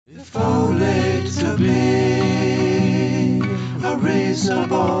Folate to be a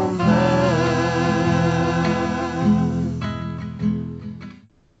reasonable man.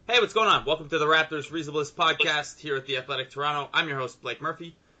 Hey, what's going on? Welcome to the Raptors Reasonablest podcast here at the Athletic Toronto. I'm your host, Blake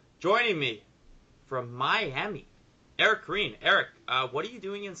Murphy. Joining me from Miami, Eric Green. Eric, what are you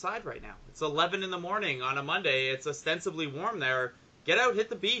doing inside right now? It's 11 in the morning on a Monday. It's ostensibly warm there. Get out, hit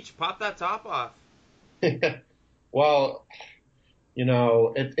the beach, pop that top off. Well, you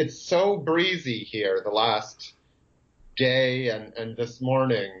know, it's so breezy here the last day and this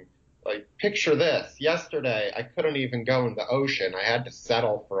morning. Like, picture this. Yesterday, I couldn't even go in the ocean. I had to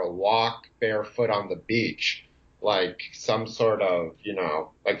settle for a walk barefoot on the beach, like some sort of,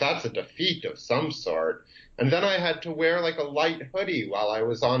 like that's a defeat of some sort. And then I had to wear like a light hoodie while I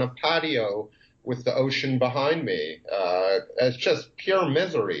was on a patio with the ocean behind me. It's just pure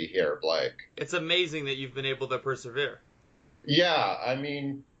misery here, Blake. It's amazing that you've been able to persevere. Yeah, I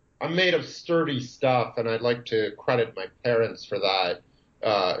mean, I'm made of sturdy stuff, and I'd like to credit my parents for that,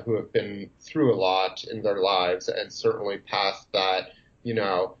 who have been through a lot in their lives and certainly past that,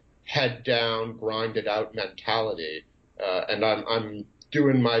 head down, grind it out mentality. And I'm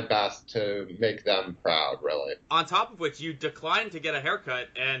doing my best to make them proud, really. On top of which, you declined to get a haircut,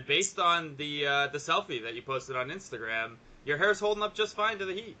 and based on the selfie that you posted on Instagram, your hair's holding up just fine to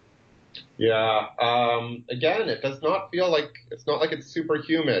the heat. Yeah. Again, it does not feel like it's super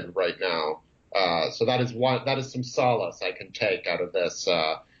humid right now. So that is some solace I can take out of this,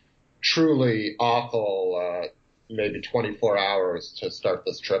 truly awful, maybe 24 hours to start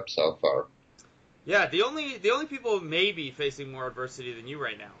this trip so far. Yeah. The only people maybe facing more adversity than you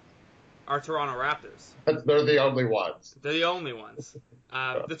right now are Toronto Raptors. They're the only ones. They're the only ones.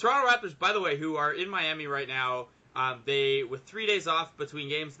 The Toronto Raptors, by the way, who are in Miami right now, they, with 3 days off between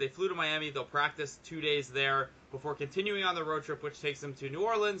games, they flew to Miami. They'll practice 2 days there before continuing on the road trip, which takes them to New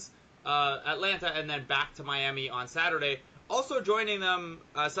Orleans, Atlanta, and then back to Miami on Saturday. Also joining them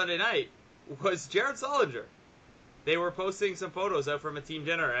Sunday night was Jared Sullinger. They were posting some photos out from a team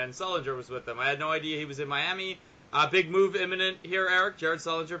dinner, and Sullinger was with them. I had no idea he was in Miami. Big move imminent here, Eric. Jared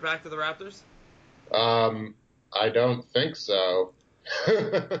Sullinger back to the Raptors? I don't think so.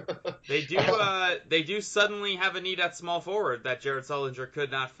 They do suddenly have a need at small forward that Jared Sullinger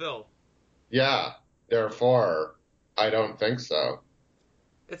could not fill. Yeah, therefore, I don't think so.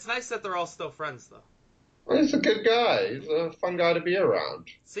 It's nice that they're all still friends, though. Well, he's a good guy. He's a fun guy to be around.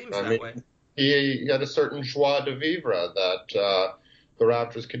 Seems that way. He had a certain joie de vivre that the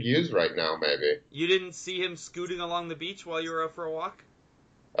Raptors could use right now, maybe. You didn't see him scooting along the beach while you were out for a walk?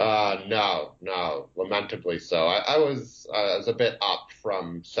 No, lamentably so. I was a bit up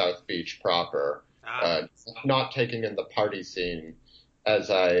from South Beach proper, not taking in the party scene as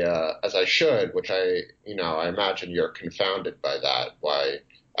I should, which I imagine you're confounded by that. Why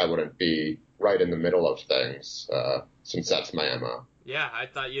I wouldn't be right in the middle of things, since that's my MO. Yeah, I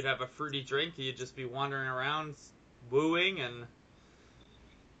thought you'd have a fruity drink. You'd just be wandering around wooing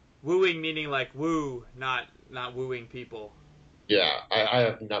meaning like woo, not wooing people. Yeah, I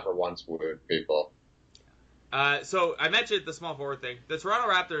have never once wooed people. So I mentioned the small forward thing. The Toronto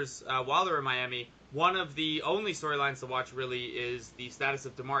Raptors, while they're in Miami, one of the only storylines to watch really is the status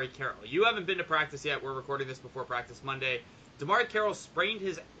of DeMarre Carroll. You haven't been to practice yet. We're recording this before practice Monday. DeMarre Carroll sprained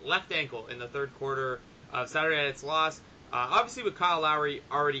his left ankle in the third quarter of Saturday night's loss. Obviously, with Kyle Lowry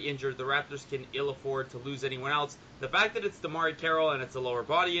already injured, the Raptors can ill afford to lose anyone else. The fact that it's DeMarre Carroll and it's a lower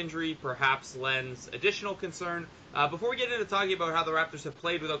body injury perhaps lends additional concern. Before we get into talking about how the Raptors have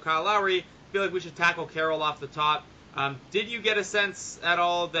played without Kyle Lowry, I feel like we should tackle Carroll off the top. Did you get a sense at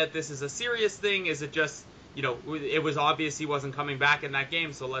all that this is a serious thing? Is it just, it was obvious he wasn't coming back in that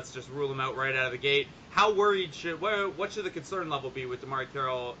game, so let's just rule him out right out of the gate? How worried what should the concern level be with DeMarre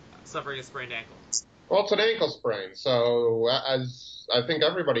Carroll suffering a sprained ankle? Well, it's an ankle sprain, so as I think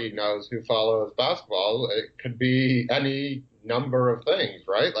everybody knows who follows basketball, it could be any number of things,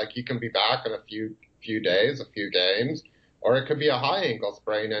 right? Like he can be back in a few days, a few games, or it could be a high ankle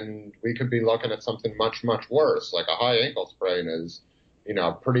sprain, and we could be looking at something much, much worse. Like a high ankle sprain is,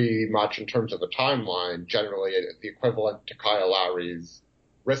 pretty much in terms of the timeline, generally the equivalent to Kyle Lowry's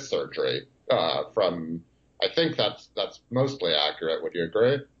wrist surgery. I think that's mostly accurate. Would you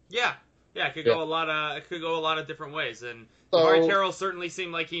agree? Yeah. Yeah, it could go a lot of different ways, and DeMarre Carroll certainly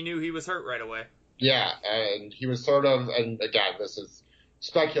seemed like he knew he was hurt right away. Yeah, and he was and again, this is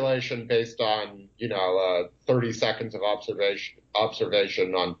speculation based on 30 seconds of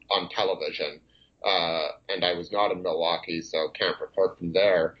observation on television, and I was not in Milwaukee, so can't report from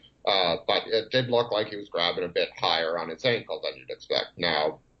there. But it did look like he was grabbing a bit higher on his ankle than you'd expect.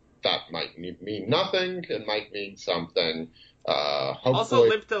 Now, that might mean nothing. It might mean something. Also Hopefully,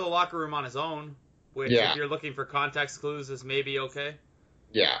 limped to the locker room on his own, which if yeah, you're looking for context clues is maybe okay.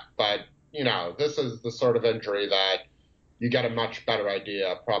 yeah. But, this is the sort of injury that you get a much better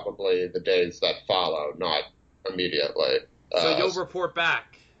idea probably the days that follow, not immediately. So Uh, you'll report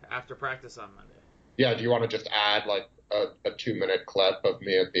back after practice on Monday. yeah, do you want to just add like a 2-minute clip of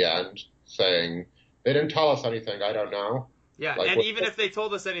me at the end saying, they didn't tell us anything, I don't know? Yeah, Like, and even if they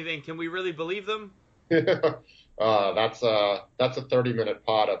told us anything, can we really believe them? that's a 30-minute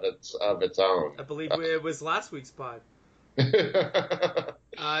pod of its own. I believe it was last week's pod.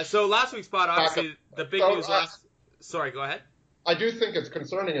 Uh, So last week's pod, obviously, the big so news last. Sorry, go ahead. I do think it's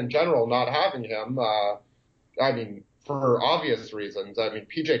concerning in general not having him. I mean, for obvious reasons. I mean,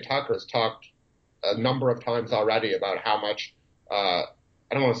 PJ Tucker's talked a number of times already about how much, I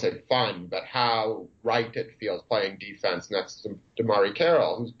don't want to say fun, but how right it feels playing defense next to DeMarre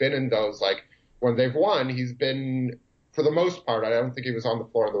Carroll, who's been in those, like, when they've won, he's been, for the most part, I don't think he was on the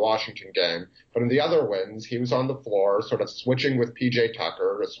floor in the Washington game, but in the other wins, he was on the floor, sort of switching with PJ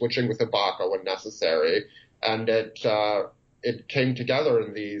Tucker, switching with Ibaka when necessary, and it came together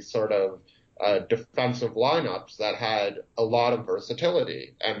in these sort of defensive lineups that had a lot of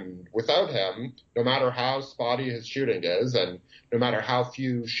versatility. And without him, no matter how spotty his shooting is, and no matter how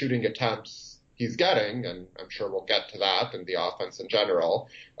few shooting attempts he's getting, and I'm sure we'll get to that and the offense in general,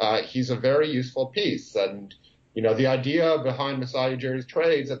 he's a very useful piece. And, the idea behind Masai Ujiri's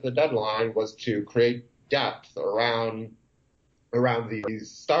trades at the deadline was to create depth around these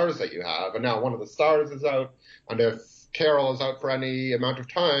stars that you have. And now one of the stars is out, and if Carroll is out for any amount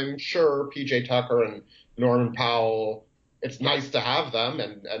of time, sure, PJ Tucker and Norman Powell, it's nice to have them,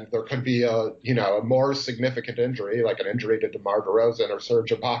 and there could be a more significant injury, like an injury to DeMar DeRozan or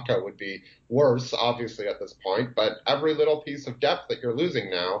Serge Ibaka would be worse, obviously, at this point, but every little piece of depth that you're losing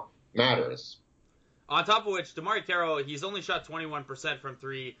now matters. On top of which, DeMarre Carroll, he's only shot 21% from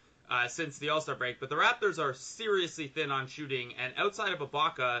three since the All-Star break, but the Raptors are seriously thin on shooting, and outside of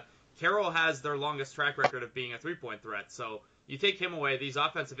Ibaka, Carroll has their longest track record of being a three-point threat. So you take him away, these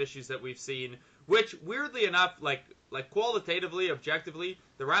offensive issues that we've seen, which weirdly enough, like qualitatively, objectively,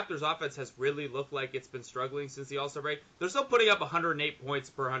 the Raptors offense has really looked like it's been struggling since the All-Star break. They're still putting up 108 points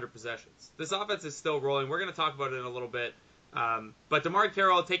per 100 possessions. This offense is still rolling. We're going to talk about it in a little bit. But DeMarre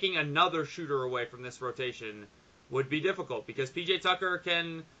Carroll taking another shooter away from this rotation would be difficult because PJ Tucker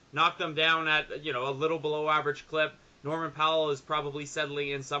can knock them down at a little below average clip. Norman Powell is probably settling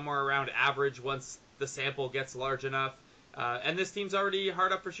in somewhere around average once the sample gets large enough. And this team's already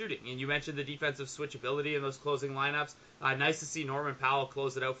hard up for shooting. And you mentioned the defensive switchability in those closing lineups. Nice to see Norman Powell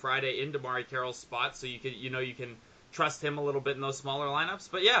close it out Friday in DeMarre Carroll's spot, so you can trust him a little bit in those smaller lineups.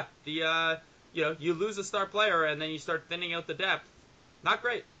 But yeah, you lose a star player and then you start thinning out the depth. Not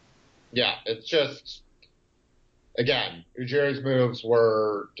great. Yeah, it's just, again, Ujiri's moves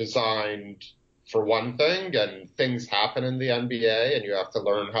were designed for one thing, and things happen in the NBA, and you have to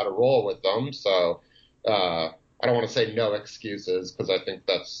learn how to roll with them. So I don't want to say no excuses, because I think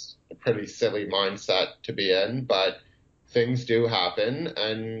that's a pretty silly mindset to be in, but things do happen,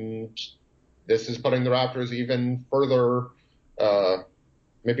 and this is putting the Raptors even further,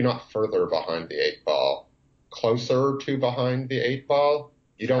 maybe not further behind the 8 ball, closer to behind the 8 ball.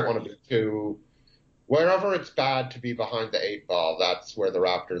 You don't want to be too... Wherever it's bad to be behind the 8 ball, that's where the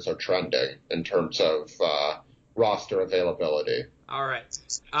Raptors are trending in terms of roster availability. All right.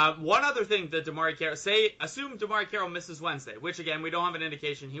 One other thing that DeMarre Carroll... assume DeMarre Carroll misses Wednesday, which, again, we don't have an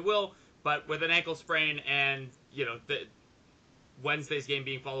indication he will, but with an ankle sprain and, the Wednesday's game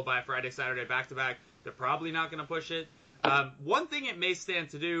being followed by a Friday, Saturday back-to-back, they're probably not going to push it. One thing it may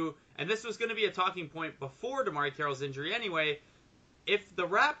stand to do, and this was going to be a talking point before DeMarre Carroll's injury anyway, if the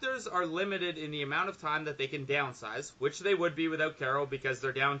Raptors are limited in the amount of time that they can downsize, which they would be without Carroll because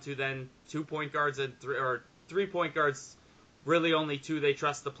they're down to then 2 point guards and 3 point guards, really only 2 they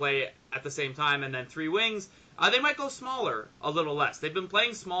trust to play at the same time, and then 3 wings, they might go smaller a little less. They've been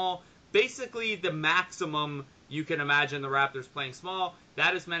playing small, basically the maximum you can imagine the Raptors playing small.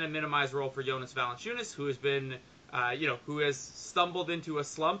 That has meant a minimized role for Jonas Valanciunas, who has been, who has stumbled into a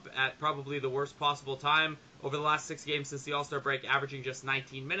slump at probably the worst possible time over the last 6 games since the All-Star break, averaging just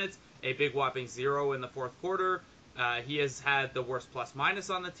 19 minutes, a big whopping 0 in the fourth quarter. He has had the worst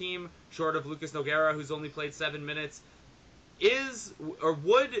plus-minus on the team, short of Lucas Nogueira, who's only played 7 minutes.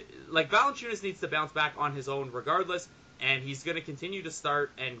 Valanciunas needs to bounce back on his own regardless, and he's going to continue to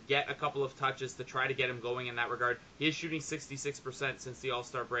start and get a couple of touches to try to get him going in that regard. He is shooting 66% since the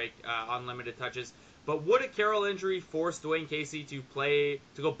All-Star break on limited touches. But would a Carroll injury force Dwayne Casey to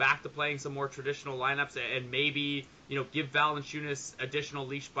go back to playing some more traditional lineups and maybe, give Valanciunas additional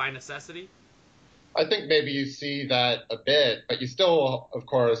leash by necessity? I think maybe you see that a bit, but you still, of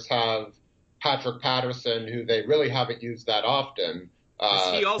course, have Patrick Patterson, who they really haven't used that often.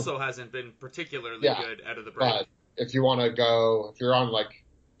 Because he also hasn't been particularly Yeah, good out of the break. but if you want to go, if you're on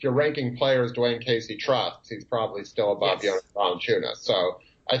if you're ranking players Dwayne Casey trusts, he's probably still above Yes. Jonas Valanciunas. So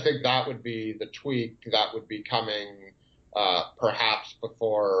I think that would be the tweak that would be coming, perhaps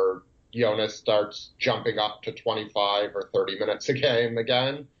before Jonas starts jumping up to 25 or 30 minutes a game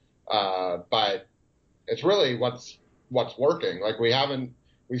again. But it's really what's working. Like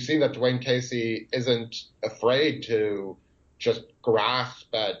we've seen that Dwayne Casey isn't afraid to just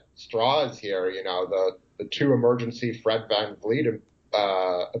grasp at straws here. You know, the two emergency Fred VanVleet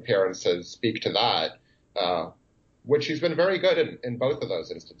appearances speak to that, which he's been very good in both of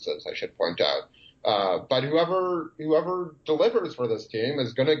those instances, I should point out. But whoever delivers for this team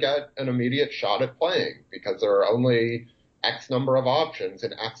is going to get an immediate shot at playing because there are only X number of options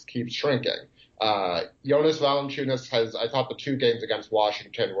and X keeps shrinking. Jonas Valanciunas I thought the two games against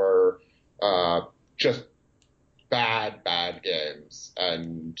Washington were just bad games.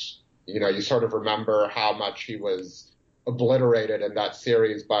 And, you know, you sort of remember how much he was obliterated in that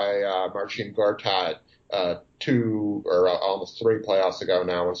series by Marcin Gortat 2 or almost 3 playoffs ago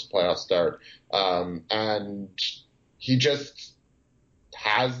now once the playoffs start. And he just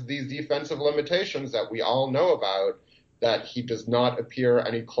has these defensive limitations that we all know about that he does not appear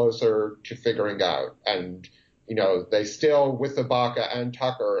any closer to figuring out. And, you know, they still, with Ibaka and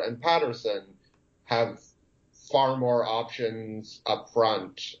Tucker and Patterson, have far more options up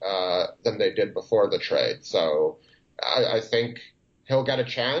front than they did before the trade. So I think he'll get a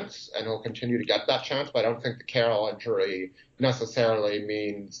chance and he'll continue to get that chance, but I don't think the Carroll injury necessarily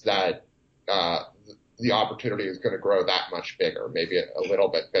means that the opportunity is going to grow that much bigger, maybe a little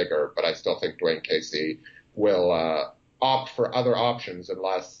bit bigger, but I still think Dwayne Casey will opt for other options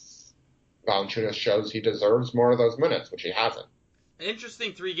unless Valanciunas shows he deserves more of those minutes, which he hasn't.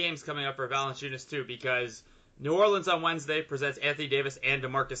 Interesting 3 games coming up for Valanciunas too, because New Orleans on Wednesday presents Anthony Davis and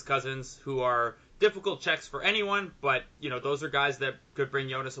DeMarcus Cousins, who are difficult checks for anyone, but you know those are guys that could bring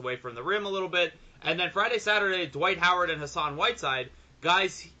Jonas away from the rim a little bit. And then Friday, Saturday, Dwight Howard and Hassan Whiteside,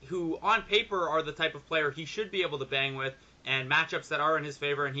 guys who on paper are the type of player he should be able to bang with, and matchups that are in his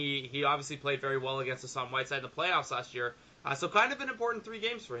favor. And he obviously played very well against Hassan Whiteside in the playoffs last year, so kind of an important 3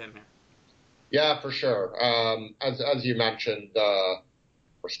 games for him here. Yeah, for sure. As you mentioned,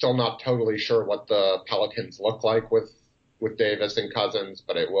 we're still not totally sure what the Pelicans look like with Davis and Cousins,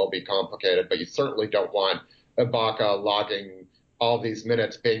 but it will be complicated. But you certainly don't want Ibaka logging all these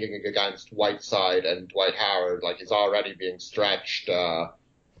minutes banging against Whiteside and Dwight Howard. Like he's already being stretched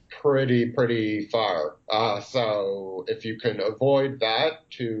pretty far. So if you can avoid that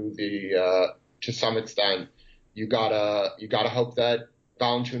to some extent, you gotta hope that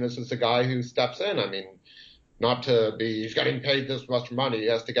Valanciunas is the guy who steps in. I mean, not to be, he's getting paid this much money, he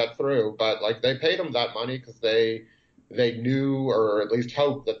has to get through, but like they paid him that money because they knew or at least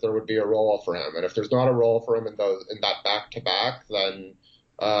hoped that there would be a role for him. And if there's not a role for him in that back to back, then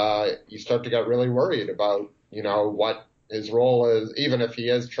you start to get really worried about, you know, what his role is, even if he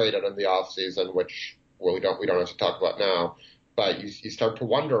is traded in the off season, which we don't have to talk about now. But you start to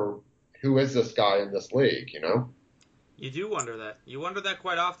wonder, who is this guy in this league, you know? You do wonder that. You wonder that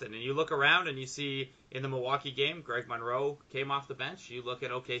quite often. And you look around and you see in the Milwaukee game, Greg Monroe came off the bench. You look at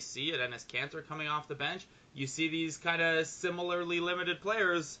OKC at Enes Kanter coming off the bench. You see these kind of similarly limited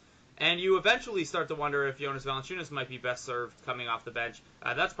players, and you eventually start to wonder if Jonas Valanciunas might be best served coming off the bench.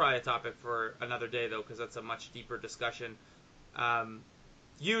 That's probably a topic for another day, though, because that's a much deeper discussion.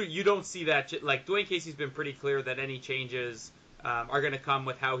 You don't see that. Like, Dwayne Casey's been pretty clear that any changes are going to come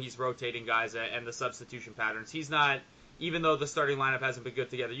with how he's rotating guys and the substitution patterns. He's not... Even though the starting lineup hasn't been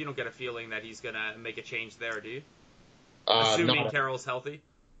good together, you don't get a feeling that he's going to make a change there, do you? Assuming Carroll's healthy?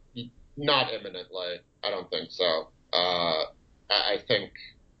 Not imminently. I don't think so. I think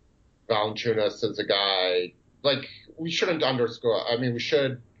Valanciunas is a guy, like, we shouldn't underscore, I mean, we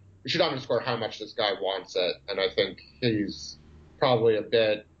should underscore how much this guy wants it, and I think he's probably a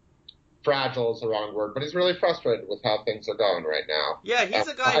bit fragile is the wrong word, but he's really frustrated with how things are going right now. Yeah, he's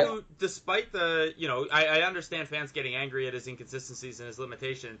a guy who, despite the, you know, I understand fans getting angry at his inconsistencies and his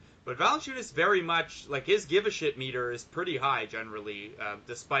limitation, but Valanciunas very much, like, his give-a-shit meter is pretty high generally,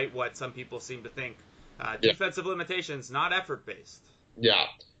 despite what some people seem to think. Defensive limitations, not effort-based. Yeah.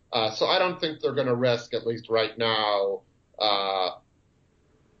 So I don't think they're going to risk, at least right now,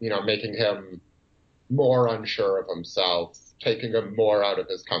 you know, making him more unsure of himself, taking him more out of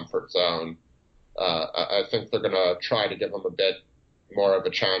his comfort zone. I think they're going to try to give him a bit more of a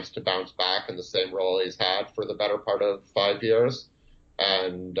chance to bounce back in the same role he's had for the better part of 5 years.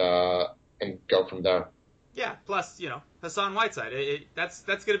 And and go from there. Yeah, plus, Hassan Whiteside. That's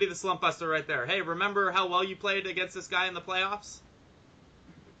going to be the slump buster right there. Hey, remember how well you played against this guy in the playoffs?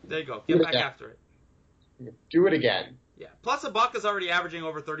 There you go. Do Get it back again. after it. Do it again. Yeah. Plus, Ibaka's already averaging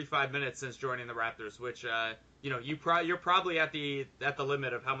over 35 minutes since joining the Raptors, which, you're probably at the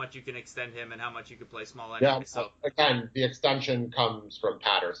limit of how much you can extend him and how much you can play small anyway. Yeah, So again, the extension comes from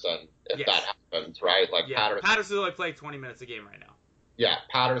Patterson, if yes. that happens, right? Like Yeah, Patterson's only playing 20 minutes a game right now. Yeah,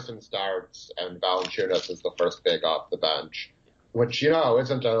 Patterson starts, and Valanciunas is the first big off the bench, which,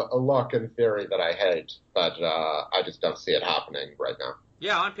 isn't a look in theory that I hate, but I just don't see it happening right now.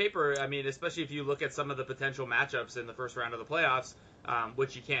 Yeah, on paper, I mean, especially if you look at some of the potential matchups in the first round of the playoffs,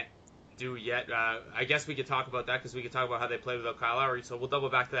 which you can't do yet. I guess we could talk about that because we could talk about how they play without Kyle Lowry, so we'll double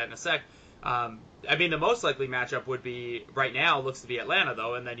back to that in a sec. I mean, the most likely matchup would be, right now, looks to be Atlanta,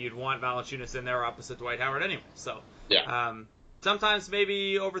 though, and then you'd want Valanciunas in there opposite Dwight Howard anyway. So, Yeah. Sometimes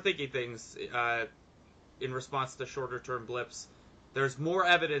maybe overthinking things in response to shorter-term blips. There's more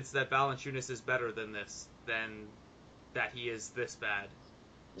evidence that Valanciunas is better than that he is this bad.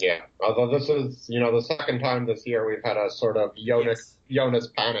 Yeah, although this is, the second time this year we've had a sort of Jonas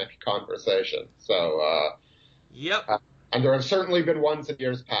panic conversation. So, Yep. And there have certainly been ones in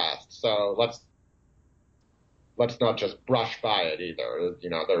years past. So let's not just brush by it either.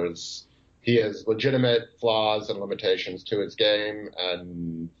 He has legitimate flaws and limitations to his game,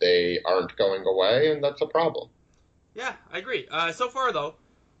 and they aren't going away, and that's a problem. Yeah, I agree. So far, though,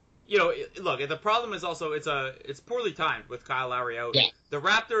 look, the problem is also it's poorly timed with Kyle Lowry out. Yeah. The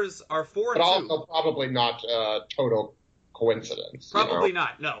Raptors are 4-2. But also probably not a total coincidence. Probably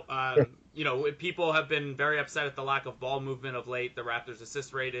not. No. People have been very upset at the lack of ball movement of late. The Raptors'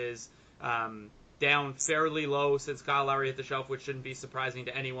 assist rate is down fairly low since Kyle Lowry hit the shelf, which shouldn't be surprising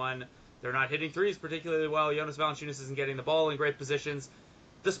to anyone. They're not hitting threes particularly well. Jonas Valanciunas isn't getting the ball in great positions.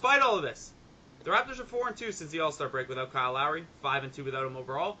 Despite all of this, the Raptors are 4-2 since the All-Star break without Kyle Lowry, 5-2 without him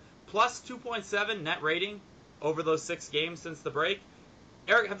overall, plus 2.7 net rating over those 6 games since the break.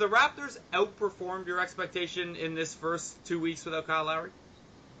 Eric, have the Raptors outperformed your expectation in this first 2 weeks without Kyle Lowry?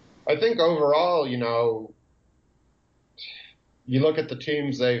 I think overall, you look at the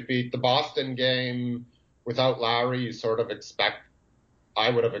teams they've beat. The Boston game without Lowry, you sort of I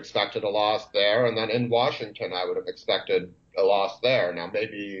would have expected a loss there. And then in Washington, I would have expected a loss there. Now,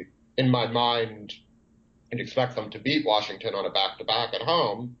 maybe in my mind, I'd expect them to beat Washington on a back-to-back at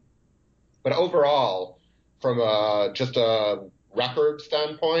home. But overall, from just a record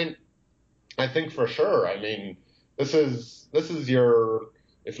standpoint, I think for sure. I mean, this is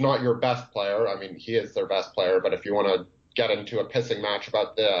if not your best player. I mean, he is their best player. But if you want to get into a pissing match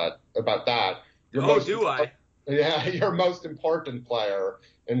about that, your most important player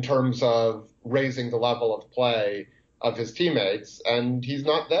in terms of raising the level of play of his teammates, and he's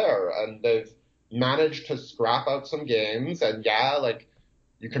not there. And they've managed to scrap out some games. And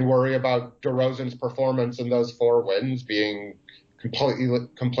you can worry about DeRozan's performance in those 4 wins being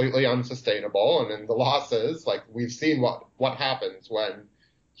completely unsustainable. And in the losses, we've seen what happens when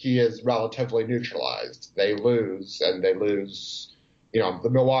he is relatively neutralized. They lose, and they lose. The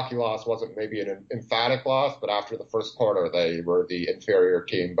Milwaukee loss wasn't maybe an emphatic loss, but after the first quarter, they were the inferior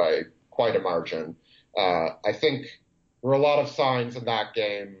team by quite a margin. I think there were a lot of signs in that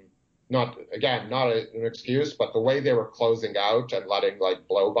game. Not an excuse, but the way they were closing out and letting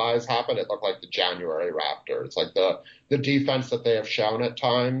blow-bys happen, it looked like the January Raptors. The defense that they have shown at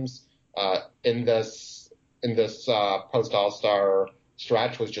times in this post All-Star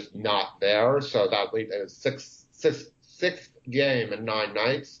stretch was just not there. So that leads sixth game in 9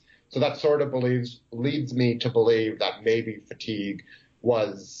 nights. So that sort of leads me to believe that maybe fatigue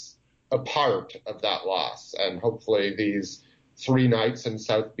was a part of that loss, and hopefully these 3 nights in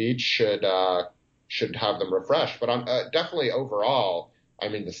South Beach should have them refreshed. But definitely overall, I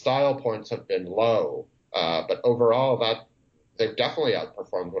mean, the style points have been low, but overall that they've definitely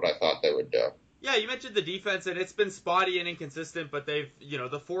outperformed what I thought they would do. Yeah, you mentioned the defense, and it's been spotty and inconsistent, but they've,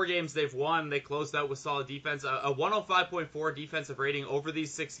 the 4 games they've won, they closed out with solid defense. A 105.4 defensive rating over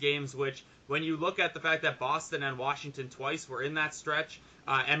these 6 games, which, when you look at the fact that Boston and Washington twice were in that stretch,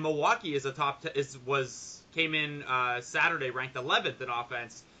 and Milwaukee is came in Saturday ranked 11th in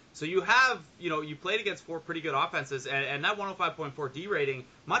offense. So you have, you played against 4 pretty good offenses, and that 105.4 D rating,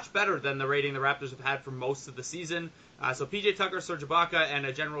 much better than the rating the Raptors have had for most of the season. So PJ Tucker, Serge Ibaka, and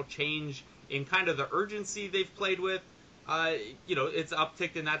a general change in kind of the urgency they've played with, it's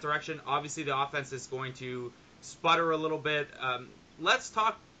upticked in that direction. Obviously, the offense is going to sputter a little bit. Let's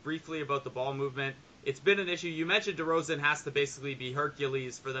talk briefly about the ball movement. It's been an issue. You mentioned DeRozan has to basically be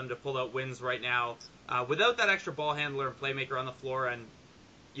Hercules for them to pull out wins right now. Without that extra ball handler and playmaker on the floor, and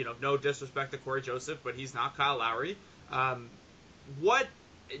no disrespect to Corey Joseph, but he's not Kyle Lowry. What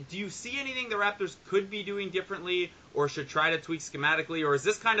do you see anything the Raptors could be doing differently or should try to tweak schematically, or is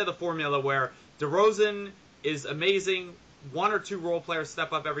this kind of the formula where DeRozan is amazing, one or two role players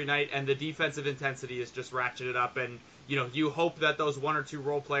step up every night, and the defensive intensity is just ratcheted up, and you hope that those one or two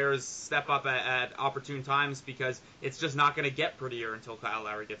role players step up at opportune times because it's just not going to get prettier until Kyle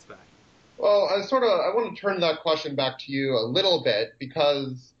Lowry gets back? Well, I want to turn that question back to you a little bit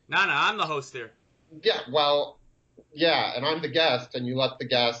because... No, I'm the host here. Yeah, well, yeah, and I'm the guest, and you let the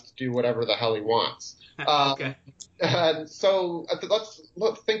guest do whatever the hell he wants. Okay. And so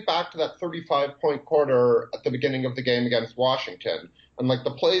let's think back to that 35-point quarter at the beginning of the game against Washington. And like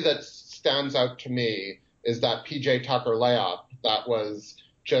the play that stands out to me is that PJ Tucker layup that was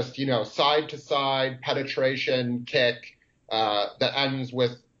just, side to side penetration kick that ends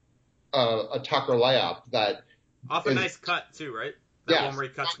with a Tucker layup that off a nice cut too, right? That one where he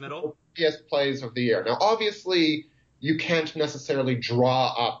cuts middle. Biggest plays of the year. Now, obviously, you can't necessarily draw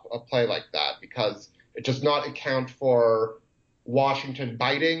up a play like that because it does not account for Washington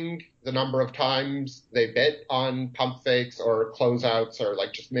biting the number of times they bit on pump fakes or closeouts or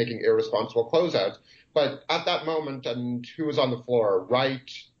like just making irresponsible closeouts. But at that moment, and who was on the floor? Wright,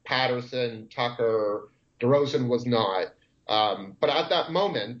 Patterson, Tucker, DeRozan was not. But at that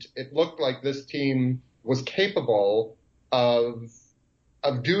moment, it looked like this team was capable of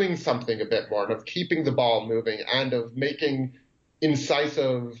doing something a bit more and of keeping the ball moving and of making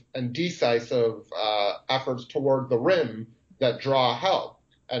incisive and decisive efforts toward the rim that draw help.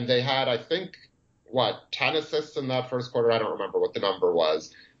 And they had, I think, 10 assists in that first quarter? I don't remember what the number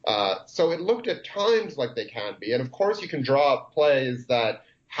was. So it looked at times like they can be. And of course, you can draw up plays that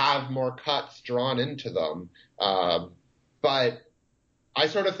have more cuts drawn into them. But I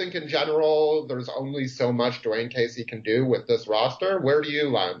sort of think in general, there's only so much Dwayne Casey can do with this roster. Where do you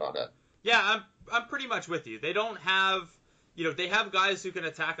land on it? Yeah, I'm pretty much with you. They don't have, they have guys who can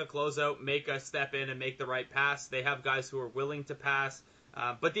attack a closeout, make a step in, and make the right pass. They have guys who are willing to pass.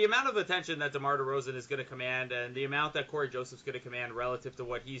 But the amount of attention that DeMar DeRozan is going to command and the amount that Corey Joseph's going to command relative to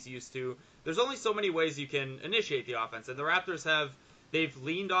what he's used to, there's only so many ways you can initiate the offense. And the Raptors they've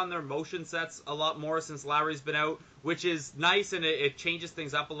leaned on their motion sets a lot more since Lowry's been out, which is nice, and it changes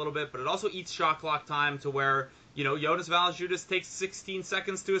things up a little bit, but it also eats shot clock time to where, Jonas Valanciunas takes 16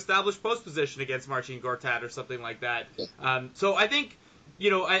 seconds to establish post position against Marcin Gortat or something like that. So I think,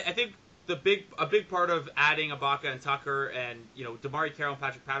 I think a big part of adding Ibaka and Tucker and, Damari Carroll and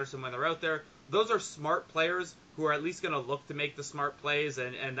Patrick Patterson when they're out there, those are smart players who are at least going to look to make the smart plays,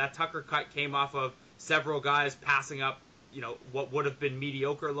 and that Tucker cut came off of several guys passing up what would have been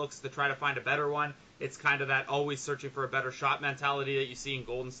mediocre looks to try to find a better one. It's kind of that always searching for a better shot mentality that you see in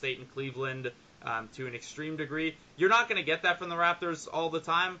Golden State and Cleveland to an extreme degree. You're not going to get that from the Raptors all the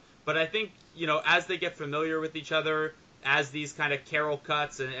time, but I think, as they get familiar with each other, as these kind of Carroll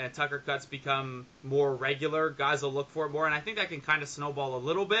cuts and Tucker cuts become more regular, guys will look for it more, and I think that can kind of snowball a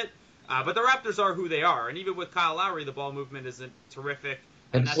little bit. But the Raptors are who they are, and even with Kyle Lowry, the ball movement isn't terrific.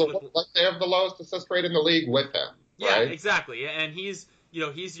 And that's so, they have the lowest assist rate in the league with him. Yeah, right? Exactly. And he's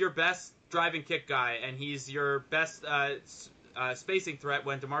your best drive and kick guy, and he's your best spacing threat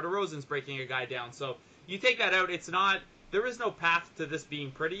when DeMar DeRozan's breaking a guy down. So you take that out, there is no path to this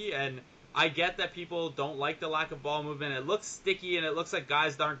being pretty, and I get that people don't like the lack of ball movement. It looks sticky, and it looks like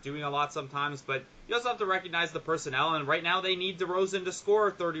guys aren't doing a lot sometimes, but you also have to recognize the personnel, and right now they need DeRozan to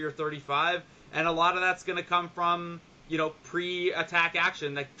score 30 or 35, and a lot of that's going to come from, pre-attack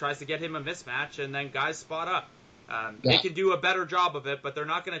action that tries to get him a mismatch, and then guys spot up. They can do a better job of it, but they're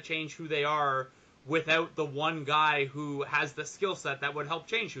not going to change who they are without the one guy who has the skill set that would help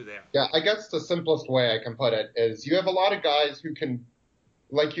change who they are. Yeah, I guess the simplest way I can put it is you have a lot of guys who can,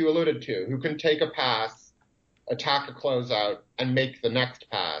 like you alluded to, who can take a pass, attack a closeout, and make the next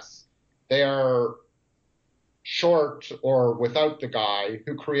pass. They are short or without the guy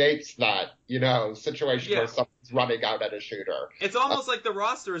who creates that, situation where someone's running out at a shooter. It's almost like the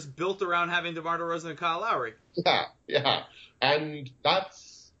roster is built around having DeMar DeRozan and Kyle Lowry. Yeah. And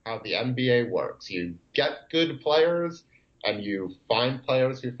that's how the NBA works. You get good players, and you find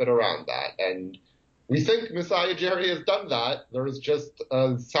players who fit around that. And we think Masai Ujiri has done that. There is just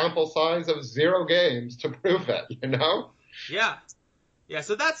a sample size of 0 games to prove it, Yeah,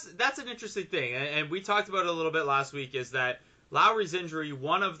 so that's an interesting thing, and we talked about it a little bit last week, is that Lowry's injury,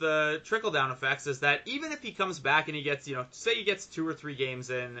 one of the trickle-down effects is that even if he comes back and he gets, say he gets 2 or 3 games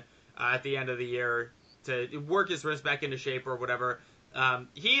in at the end of the year to work his wrist back into shape or whatever,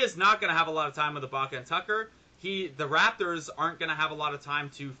 he is not going to have a lot of time with Ibaka and Tucker. The Raptors aren't going to have a lot of time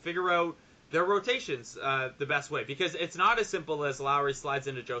to figure out their rotations the best way, because it's not as simple as Lowry slides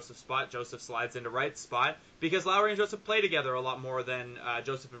into Joseph's spot, Joseph slides into Wright's spot, because Lowry and Joseph play together a lot more than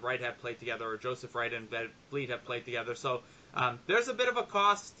Joseph and Wright have played together, or Joseph, Wright, and VanVleet have played together. So there's a bit of a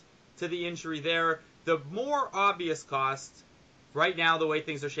cost to the injury there. The more obvious cost right now, the way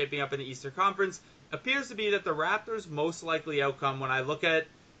things are shaping up in the Eastern Conference, appears to be that the Raptors' most likely outcome, when I look at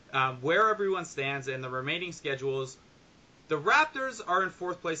where everyone stands and the remaining schedules, the Raptors are in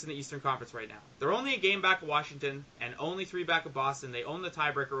 4th place in the Eastern Conference right now. They're only a game back of Washington and only 3 back of Boston. They own the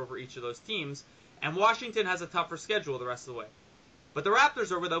tiebreaker over each of those teams, and Washington has a tougher schedule the rest of the way. But the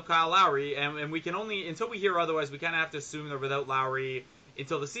Raptors are without Kyle Lowry, and we can only, until we hear otherwise, we kind of have to assume they're without Lowry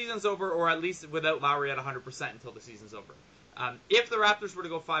until the season's over, or at least without Lowry at 100% until the season's over. If the Raptors were to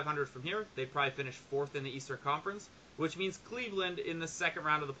go 500 from here, they'd probably finish 4th in the Eastern Conference, which means Cleveland in the second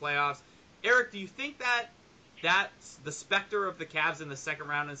round of the playoffs. Eric, do you think that the specter of the Cavs in the second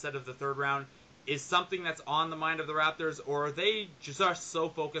round instead of the third round is something that's on the mind of the Raptors, or are they just so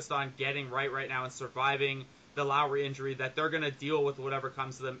focused on getting right now and surviving the Lowry injury that they're going to deal with whatever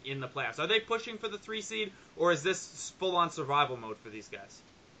comes to them in the playoffs? Are they pushing for the 3 seed, or is this full-on survival mode for these guys?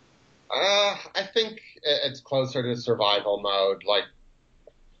 I think it's closer to survival mode, like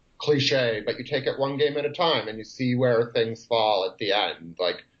cliche, but you take it one game at a time and you see where things fall at the end.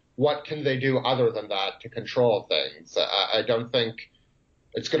 Like, what can they do other than that to control things? I don't think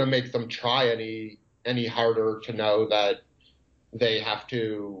it's going to make them try any harder to know that they have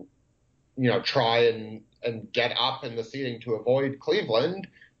to, try and get up in the seeding to avoid Cleveland,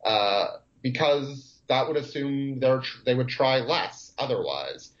 because that would assume they would try less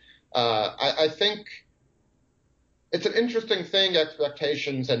otherwise. I think it's an interesting thing,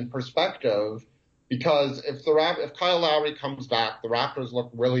 expectations and perspective, because if Kyle Lowry comes back, the Raptors look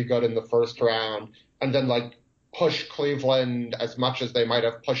really good in the first round, and then push Cleveland as much as they might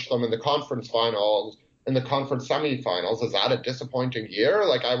have pushed them in the conference finals, in the conference semifinals, is that a disappointing year?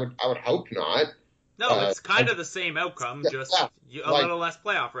 I would hope not. No, it's kind of the same outcome, just a little less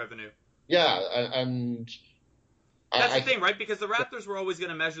playoff revenue. Yeah, and that's the thing, right? Because the Raptors were always going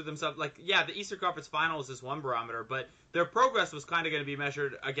to measure themselves. The Eastern Conference Finals is one barometer, but their progress was kind of going to be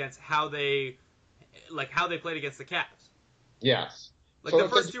measured against how they played against the Cavs. Yes. The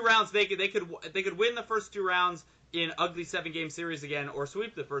first 2 rounds, they could win the first 2 rounds in ugly 7-game series again, or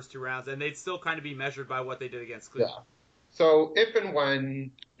sweep the first 2 rounds, and they'd still kind of be measured by what they did against Cleveland. Yeah. So if and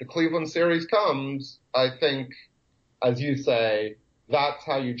when the Cleveland series comes, I think, as you say, that's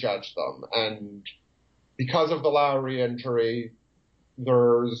how you judge them. And because of the Lowry injury,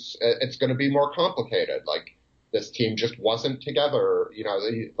 it's going to be more complicated. This team just wasn't together.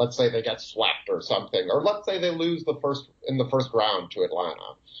 Let's say they get swept or something, or let's say they lose in the first round to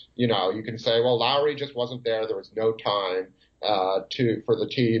Atlanta. You can say, well, Lowry just wasn't there. There was no time for the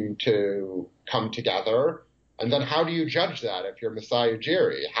team to come together. And then how do you judge that if you're Masai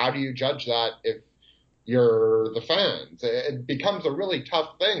Ujiri? How do you judge that if you're the fans? It becomes a really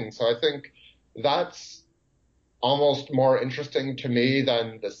tough thing. So I think that's almost more interesting to me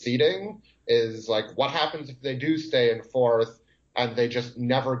than the seeding, is what happens if they do stay in 4th and they just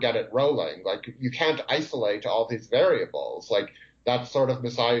never get it rolling? You can't isolate all these variables. That's sort of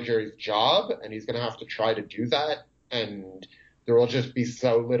Masai Ujiri's job, and he's going to have to try to do that. And there will just be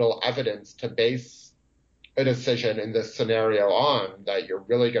so little evidence to base a decision in this scenario on that you're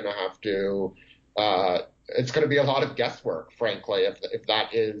really going to have to, it's going to be a lot of guesswork, frankly, if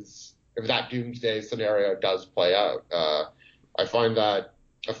that doomsday scenario does play out. I find that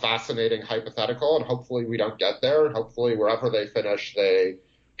a fascinating hypothetical, and hopefully we don't get there. And hopefully wherever they finish, they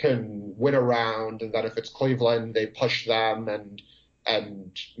can win a round, and that if it's Cleveland, they push them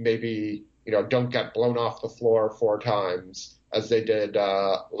and maybe, don't get blown off the floor 4 times as they did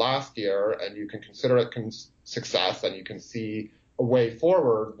last year, and you can consider it success, and you can see a way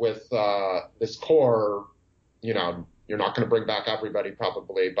forward with this core. You're not going to bring back everybody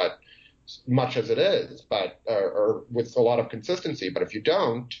probably, but much as it is, or with a lot of consistency. But if you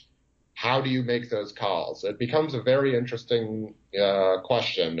don't, how do you make those calls? It becomes a very interesting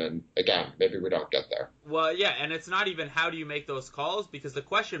question, and again, maybe we don't get there. Well, yeah, and it's not even how do you make those calls, because the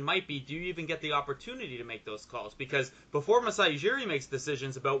question might be, do you even get the opportunity to make those calls? Because before Masai Ujiri makes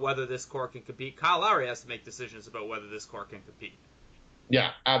decisions about whether this core can compete, Kyle Lowry has to make decisions about whether this core can compete.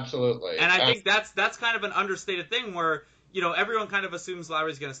 Yeah, absolutely. And I think that's kind of an understated thing where, everyone kind of assumes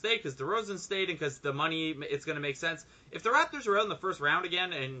Lowry's going to stay because DeRozan stayed and because the money, it's going to make sense. If the Raptors are out in the first round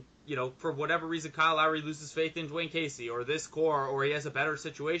again and, for whatever reason Kyle Lowry loses faith in Dwayne Casey or this core, or he has a better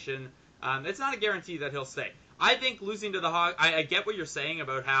situation, it's not a guarantee that he'll stay. I think losing to the Hawks, I get what you're saying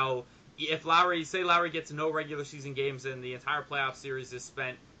about how if Lowry gets no regular season games and the entire playoff series is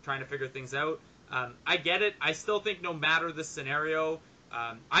spent trying to figure things out. I get it. I still think no matter the scenario,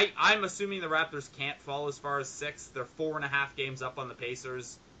 I'm assuming the Raptors can't fall as far as 6. They're 4.5 games up on the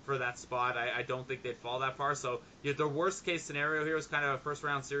Pacers for that spot. I don't think they'd fall that far. So the worst case scenario here is kind of a first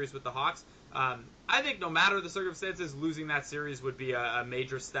round series with the Hawks. I think no matter the circumstances, losing that series would be a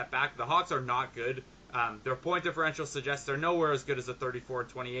major step back. The Hawks are not good. Their point differential suggests they're nowhere as good as a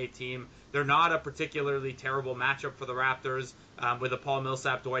 34-28 team. They're not a particularly terrible matchup for the Raptors with a Paul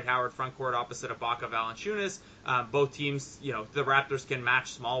Millsap, Dwight Howard front court opposite Ibaka, Valanciunas. Both teams, the Raptors can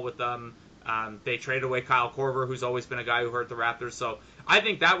match small with them. They traded away Kyle Korver, who's always been a guy who hurt the Raptors. So I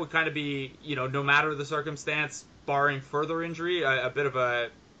think that would kind of be, no matter the circumstance, barring further injury, a bit of a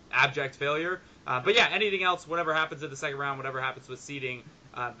abject failure. But yeah, anything else, whatever happens in the second round, whatever happens with seeding,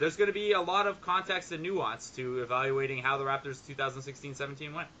 there's going to be a lot of context and nuance to evaluating how the Raptors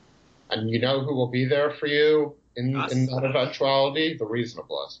 2016-17 went. And you know who will be there for you in that eventuality? The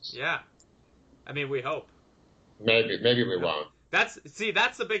reasonableists. Yeah. I mean, we hope. Maybe we won't. That's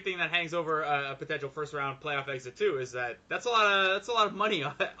the big thing that hangs over a potential first round playoff exit too, is that's a lot of money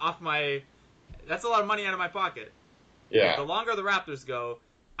that's a lot of money out of my pocket. Yeah. The longer the Raptors go,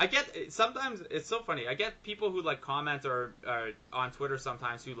 I get sometimes it's so funny. I get people who comment or on Twitter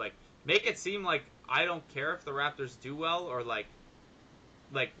sometimes who make it seem like I don't care if the Raptors do well, or like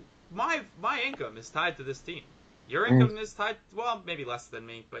my income is tied to this team. Your income is tied, well, maybe less than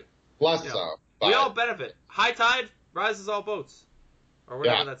me, but less so. But we all benefit. High tide rises all boats, or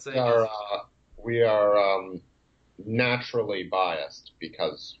whatever that saying is. We are naturally biased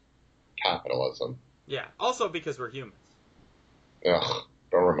because capitalism. Yeah. Also because we're humans. Ugh.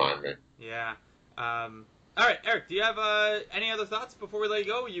 Don't remind me. Yeah. All right, Eric, do you have any other thoughts before we let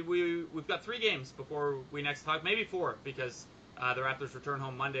you go? We've got 3 games before we next talk, maybe 4, because the Raptors return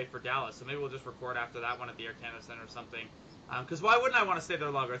home Monday for Dallas, so maybe we'll just record after that one at the Air Canada Center or something. Because why wouldn't I want to stay there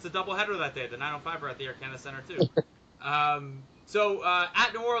longer? It's a doubleheader that day. The 9:05 are at the Air Canada Center too. So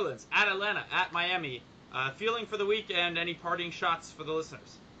at New Orleans, at Atlanta, at Miami, feeling for the weekend. Any parting shots for the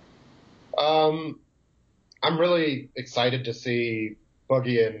listeners? I'm really excited to see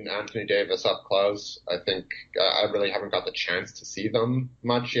Boogie and Anthony Davis up close. I think I really haven't got the chance to see them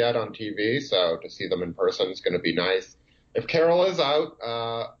much yet on TV, so to see them in person is going to be nice. If Carroll is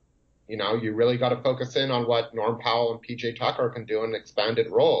out, you really got to focus in on what Norm Powell and PJ Tucker can do in expanded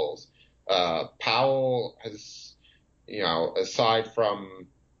roles. Powell has, aside from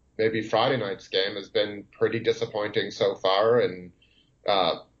maybe Friday night's game, has been pretty disappointing so far in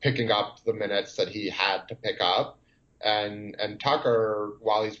picking up the minutes that he had to pick up. And Tucker,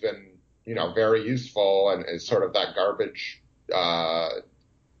 while he's been, very useful and is sort of that garbage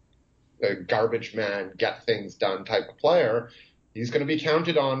man, get things done type of player, he's going to be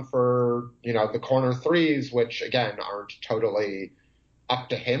counted on for, the corner threes, which again aren't totally up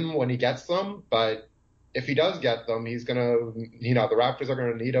to him when he gets them. But if he does get them, he's going to, the Raptors are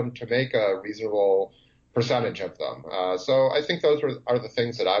going to need him to make a reasonable percentage of them. So I think those are the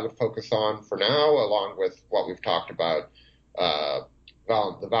things that I would focus on for now, along with what we've talked about. The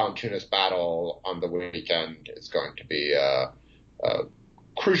Valanciunas battle on the weekend is going to be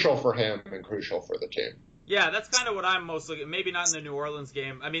crucial for him and crucial for the team. Yeah, that's kind of what I'm most looking at. Maybe not in the New Orleans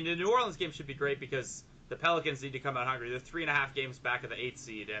game. I mean, the New Orleans game should be great because the Pelicans need to come out hungry. They're 3.5 games back of the 8th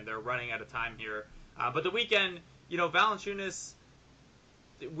seed, and they're running out of time here. But the weekend, Valanciunas,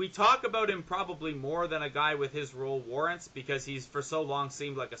 we talk about him probably more than a guy with his role warrants because he's for so long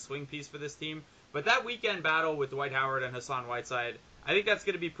seemed like a swing piece for this team. But that weekend battle with Dwight Howard and Hassan Whiteside, I think that's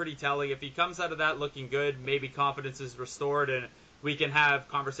going to be pretty telling. If he comes out of that looking good, maybe confidence is restored and we can have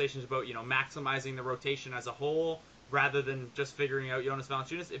conversations about, maximizing the rotation as a whole rather than just figuring out Jonas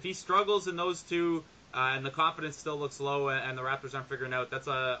Valanciunas. If he struggles in those two and the confidence still looks low and the Raptors aren't figuring out, that's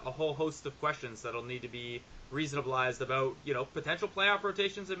a whole host of questions that'll need to be reasonableized about, potential playoff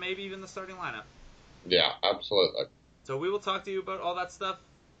rotations and maybe even the starting lineup. Yeah, absolutely. So we will talk to you about all that stuff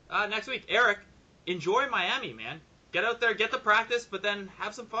next week. Eric, enjoy Miami, man. Get out there, get the practice, but then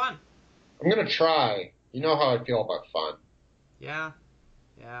have some fun. I'm going to try. You know how I feel about fun. Yeah.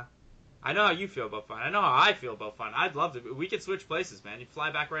 I know how you feel about fun. I know how I feel about fun. I'd love to. We could switch places, man. You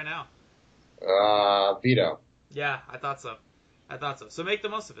fly back right now. Veto. Yeah, I thought so. So make the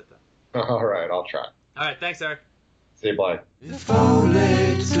most of it, then. All right, I'll try. All right, thanks, Eric. See you, Blake. If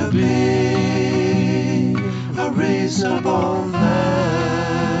only to be a reasonable man.